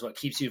flow is what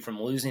keeps you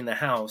from losing the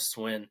house.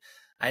 When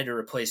I had to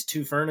replace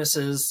 2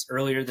 furnaces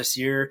earlier this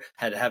year,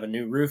 had to have a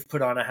new roof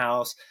put on a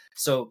house.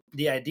 So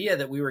the idea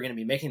that we were going to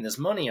be making this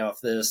money off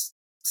this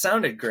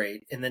sounded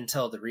great, and then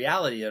the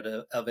reality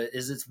of it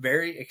is it's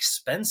very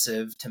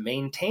expensive to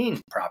maintain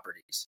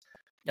properties.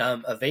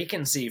 A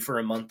vacancy for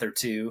a month or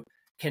two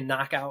can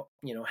knock out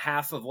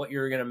half of what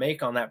you're going to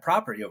make on that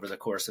property over the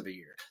course of a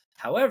year.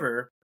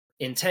 However,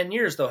 in 10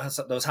 years,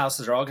 those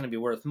houses are all going to be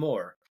worth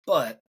more.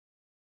 But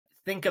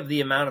think of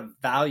the amount of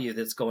value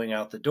that's going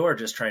out the door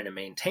just trying to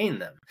maintain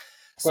them.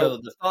 So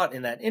the thought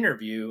in that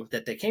interview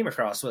that they came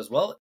across was,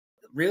 well,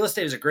 real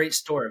estate is a great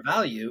store of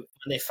value.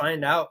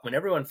 When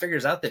everyone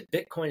figures out that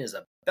Bitcoin is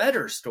a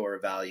better store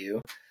of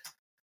value,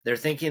 they're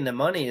thinking the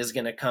money is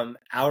going to come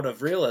out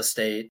of real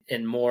estate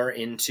and more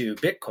into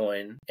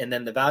Bitcoin. And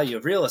then the value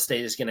of real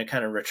estate is going to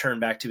kind of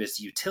return back to its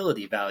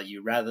utility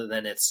value rather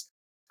than its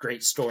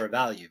great store of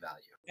value.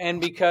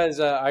 And because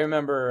I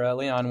remember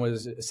Leon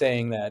was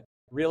saying that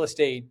real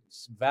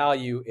estate's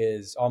value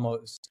is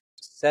almost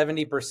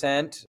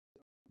 70%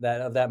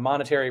 of that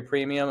monetary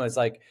premium. It's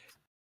like,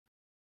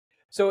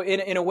 so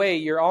in a way,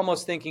 you're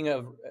almost thinking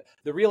of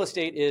the real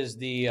estate is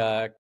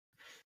the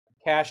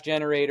cash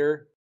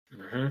generator,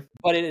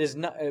 but it is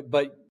not.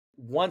 But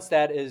once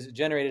that is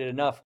generated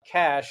enough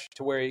cash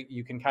to where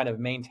you can kind of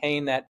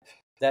maintain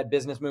that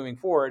business moving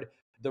forward,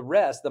 the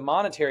rest, the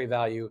monetary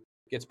value,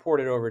 gets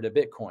ported over to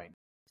Bitcoin.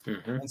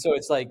 And so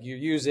it's like you're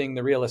using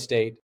the real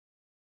estate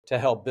to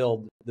help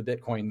build the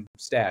Bitcoin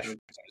stash. So to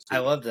I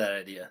speak. love that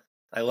idea.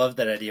 I love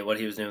that idea, what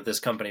he was doing with this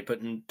company,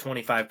 putting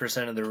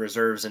 25% of the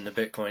reserves into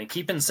Bitcoin,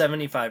 keeping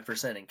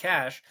 75% in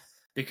cash,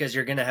 because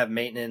you're going to have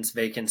maintenance,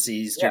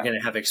 vacancies, you're going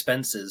to have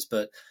expenses.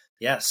 But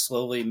yeah,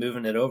 slowly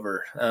moving it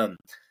over.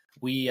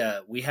 We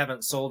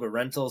haven't sold a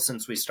rental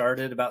since we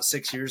started about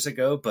 6 years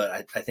ago, but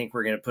I think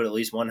we're going to put at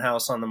least one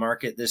house on the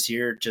market this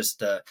year.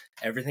 Just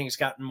everything's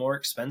gotten more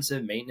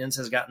expensive. Maintenance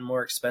has gotten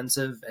more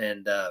expensive.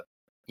 And,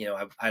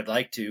 I'd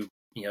like to,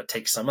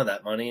 take some of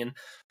that money and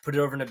put it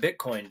over into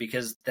Bitcoin,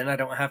 because then I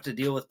don't have to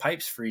deal with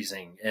pipes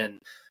freezing and,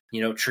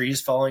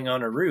 trees falling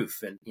on a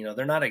roof. And,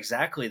 they're not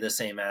exactly the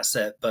same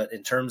asset, but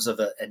in terms of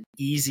an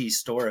easy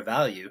store of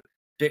value,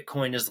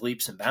 Bitcoin is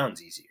leaps and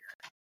bounds easier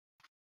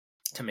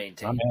to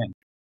maintain. Oh, man.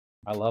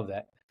 I love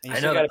that. I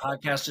know that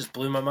podcast just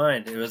blew my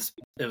mind. It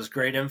was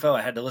great info.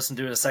 I had to listen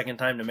to it a second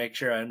time to make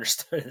sure I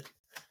understood it.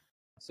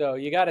 So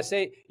you got to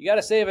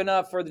save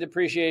enough for the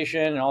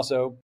depreciation and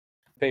also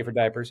pay for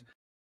diapers.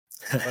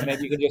 Or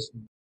maybe you can just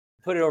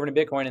put it over to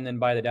Bitcoin and then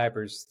buy the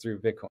diapers through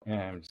Bitcoin.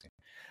 Yeah, I'm just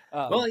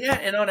well, yeah,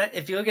 and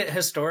if you look at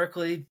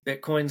historically,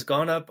 Bitcoin's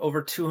gone up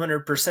over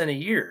 200% a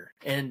year,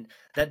 and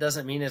that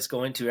doesn't mean it's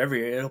going to every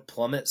year. It'll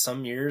plummet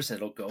some years,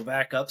 it'll go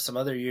back up some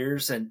other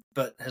years,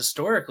 but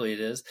historically it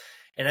is.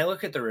 And I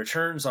look at the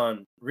returns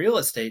on real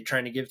estate,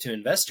 trying to give to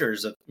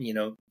investors of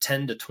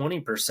 10 to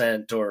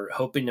 20%, or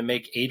hoping to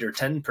make 8 or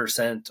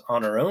 10%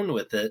 on our own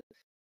with it.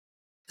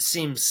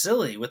 Seems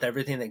silly with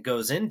everything that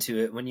goes into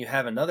it when you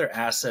have another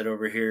asset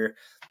over here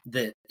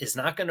that is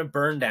not going to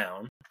burn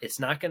down. It's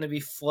not going to be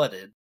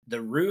flooded.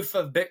 The roof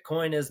of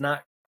Bitcoin is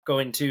not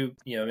going to,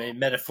 maybe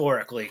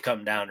metaphorically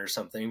come down or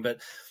something, but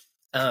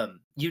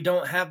you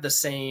don't have the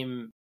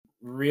same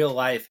real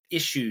life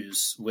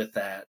issues with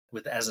that,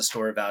 as a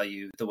store of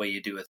value, the way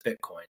you do with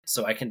Bitcoin.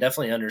 So I can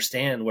definitely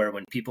understand where,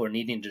 when people are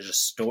needing to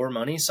just store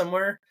money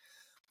somewhere,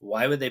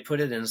 why would they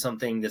put it in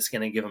something that's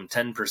going to give them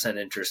 10%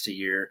 interest a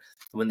year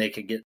when they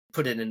could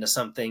put it into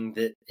something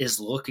that is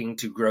looking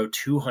to grow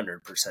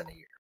 200% a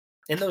year?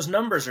 And those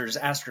numbers are just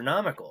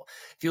astronomical.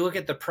 If you look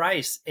at the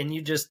price and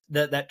you just,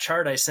 that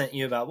chart I sent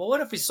you about, well,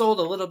 what if we sold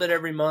a little bit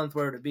every month?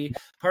 Where would it be?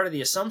 Part of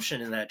the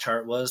assumption in that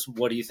chart was,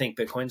 what do you think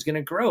Bitcoin's going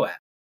to grow at?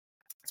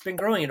 It's been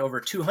growing at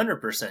over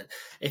 200%.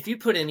 If you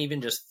put in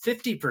even just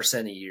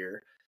 50% a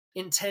year,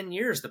 in 10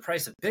 years, the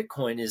price of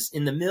Bitcoin is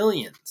in the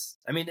millions.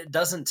 I mean, it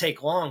doesn't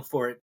take long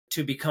for it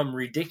to become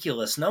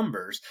ridiculous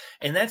numbers.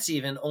 And that's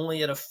even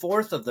only at a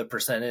fourth of the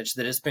percentage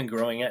that it's been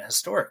growing at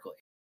historically.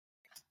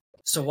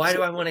 So why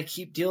do I want to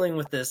keep dealing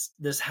with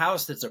this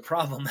house that's a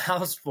problem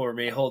house for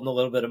me, holding a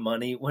little bit of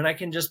money, when I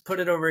can just put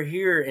it over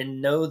here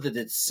and know that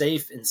it's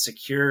safe and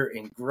secure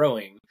and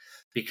growing,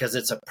 because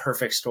it's a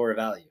perfect store of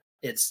value?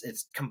 It's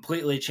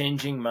completely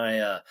changing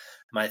my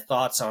my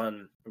thoughts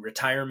on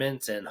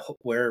retirement and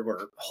where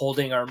we're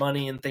holding our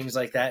money and things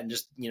like that, and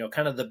just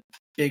kind of the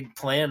big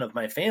plan of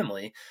my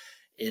family.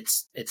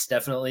 It's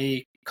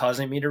definitely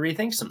causing me to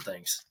rethink some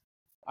things.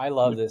 I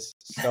love this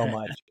so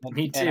much.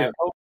 Me too.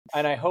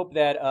 And I hope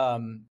that a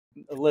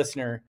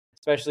listener,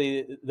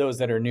 especially those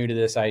that are new to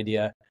this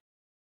idea,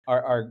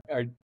 are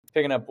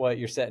picking up what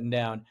you're setting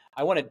down.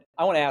 I want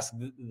to ask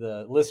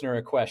the listener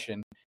a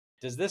question.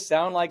 Does this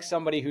sound like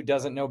somebody who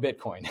doesn't know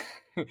Bitcoin?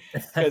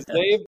 Because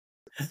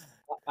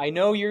I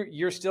know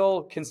you're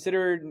still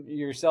considered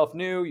yourself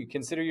new. You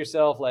consider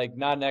yourself like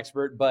not an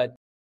expert, but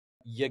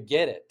you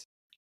get it,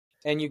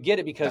 and you get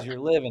it because you're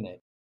living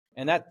it,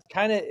 and that's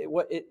kind of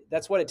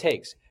that's what it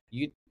takes.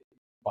 You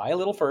buy a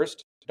little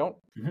first. Don't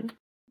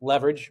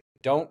leverage.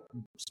 Don't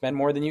spend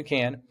more than you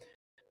can,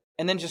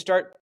 and then just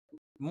start.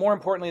 More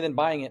importantly than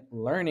buying it,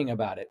 learning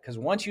about it. Because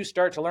once you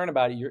start to learn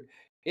about it,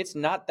 it's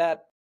not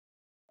that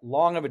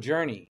long of a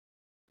journey.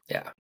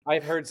 Yeah.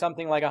 I've heard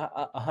something like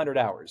 100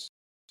 hours,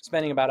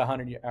 spending about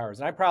 100 hours.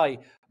 And I probably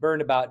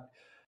burned about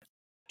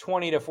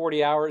 20 to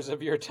 40 hours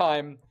of your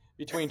time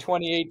between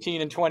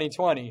 2018 and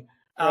 2020.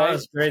 Oh, right? It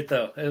was great,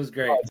 though. It was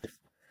great.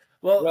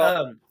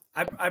 Well,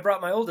 I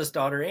brought my oldest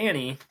daughter,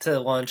 Annie, to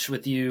lunch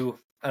with you,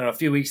 I don't know, a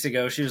few weeks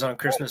ago. She was on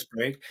Christmas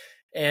break.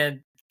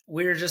 And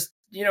we were just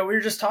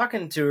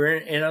talking to her,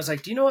 and I was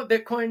like, do you know what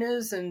Bitcoin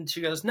is? And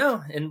she goes,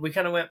 no. And we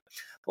kind of went,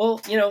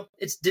 well,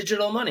 it's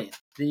digital money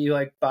that you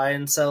like buy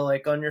and sell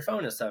like on your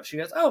phone and stuff. She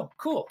goes, oh,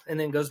 cool. And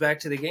then goes back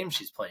to the game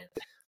she's playing.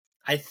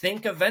 I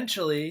think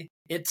eventually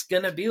it's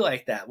going to be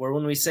like that, where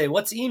when we say,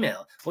 what's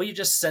email? Well, you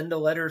just send a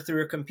letter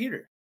through a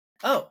computer.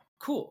 Oh,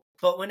 cool.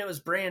 But when it was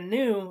brand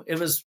new, it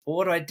was, well,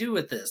 what do I do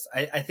with this?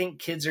 I think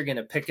kids are going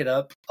to pick it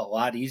up a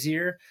lot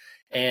easier,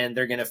 and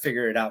they're going to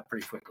figure it out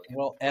pretty quickly.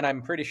 Well, and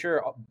I'm pretty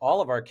sure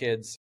all of our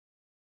kids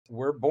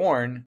were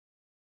born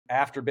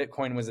after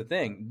Bitcoin was a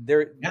thing.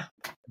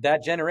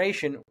 That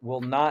generation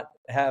will not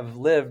have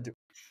lived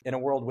in a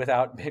world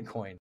without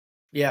Bitcoin.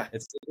 Yeah.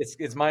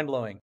 It's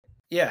mind-blowing.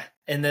 Yeah.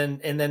 And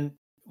then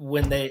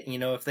when they,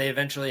 if they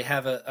eventually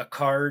have a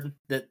card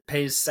that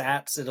pays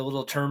sats at a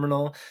little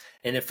terminal,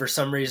 and if for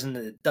some reason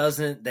it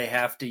doesn't, they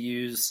have to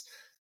use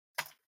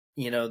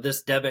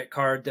this debit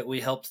card that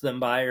we helped them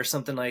buy or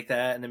something like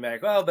that. And they're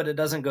like, well, but it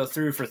doesn't go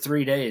through for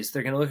 3 days.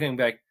 They're going to look and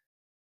be like,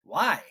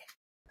 Why?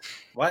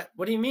 What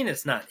do you mean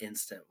it's not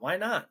instant? Why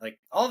not? Like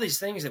all these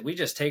things that we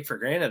just take for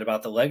granted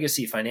about the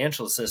legacy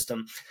financial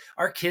system,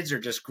 our kids are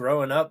just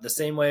growing up the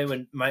same way.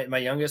 When my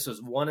youngest was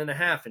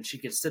 1.5 and she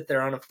could sit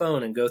there on a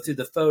phone and go through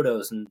the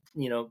photos and,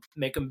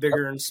 make them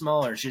bigger and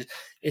smaller.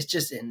 It's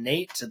just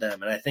innate to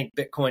them. And I think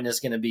Bitcoin is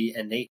going to be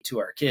innate to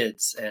our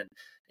kids, and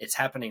it's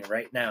happening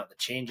right now. The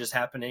change is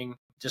happening.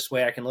 Just the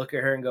way I can look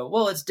at her and go,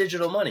 well, it's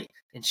digital money.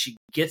 And she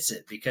gets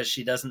it because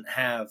she doesn't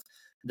have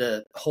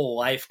the whole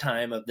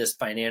lifetime of this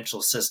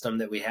financial system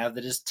that we have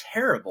that is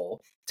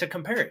terrible to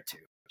compare it to.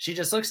 She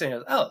just looks at it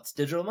and goes, oh, it's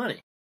digital money.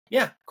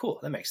 Yeah, cool.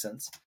 That makes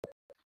sense.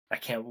 I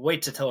can't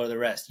wait to tell her the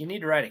rest. You need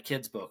to write a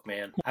kid's book,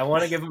 man. I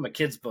want to give them a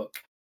kid's book.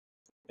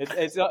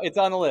 It's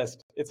on the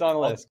list. It's on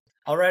the list.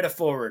 I'll write a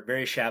foreword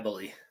very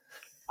shabbily.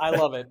 I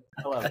love it.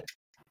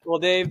 Well,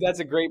 Dave, that's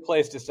a great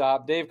place to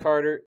stop. Dave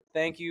Carter,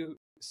 thank you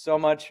so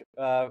much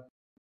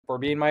for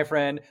being my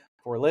friend,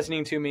 for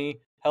listening to me,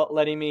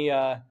 letting me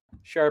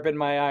sharpen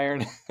my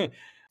iron,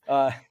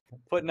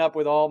 putting up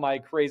with all my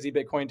crazy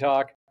Bitcoin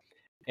talk,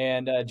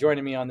 and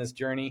joining me on this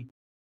journey.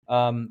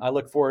 I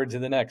look forward to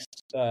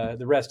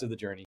the rest of the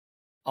journey.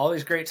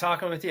 Always great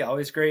talking with you.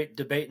 Always great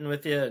debating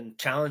with you and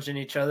challenging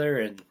each other.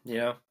 And,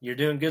 you're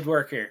doing good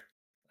work here.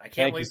 I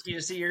can't wait for you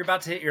to see you're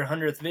about to hit your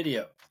 100th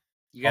video.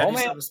 You got to do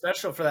something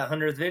special for that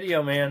 100th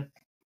video, man.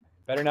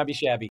 Better not be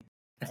shabby.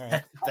 All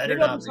right. Better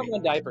not be.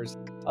 Someone diapers.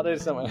 I'll do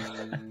someone.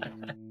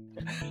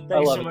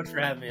 Thanks so much for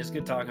having me. It's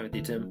good talking with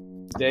you,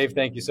 Tim. Dave,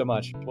 thank you so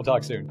much. We'll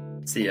talk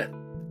soon. See ya.